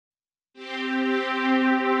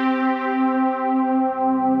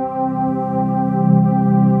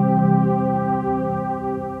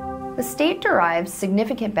state derives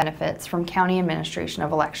significant benefits from county administration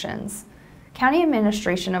of elections. County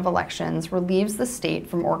administration of elections relieves the state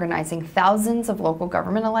from organizing thousands of local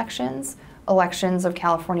government elections, elections of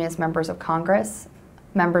California's members of Congress,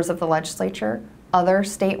 members of the legislature, other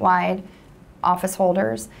statewide office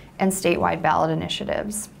holders, and statewide ballot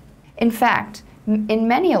initiatives. In fact, in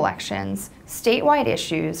many elections, statewide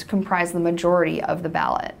issues comprise the majority of the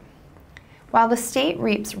ballot. While the state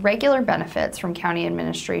reaps regular benefits from county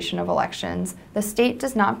administration of elections, the state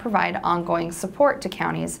does not provide ongoing support to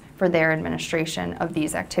counties for their administration of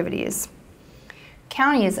these activities.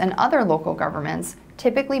 Counties and other local governments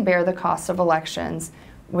typically bear the cost of elections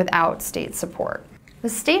without state support. The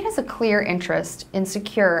state has a clear interest in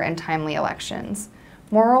secure and timely elections.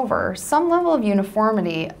 Moreover, some level of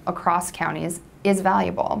uniformity across counties is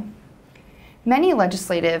valuable. Many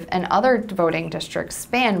legislative and other voting districts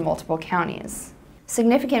span multiple counties.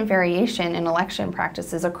 Significant variation in election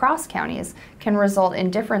practices across counties can result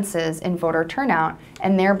in differences in voter turnout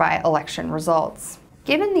and thereby election results.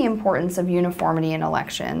 Given the importance of uniformity in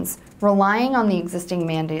elections, relying on the existing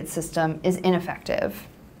mandate system is ineffective.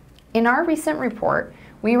 In our recent report,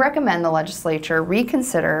 we recommend the legislature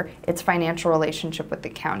reconsider its financial relationship with the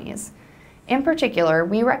counties. In particular,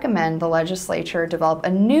 we recommend the legislature develop a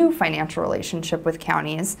new financial relationship with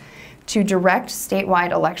counties to direct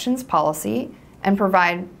statewide elections policy and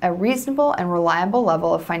provide a reasonable and reliable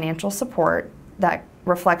level of financial support that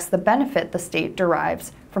reflects the benefit the state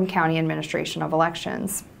derives from county administration of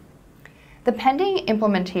elections. The pending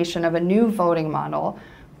implementation of a new voting model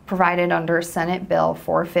provided under Senate Bill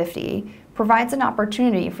 450 provides an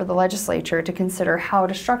opportunity for the legislature to consider how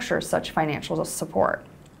to structure such financial support.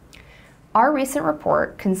 Our recent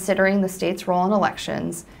report, Considering the State's Role in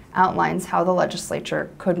Elections, outlines how the legislature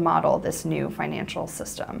could model this new financial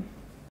system.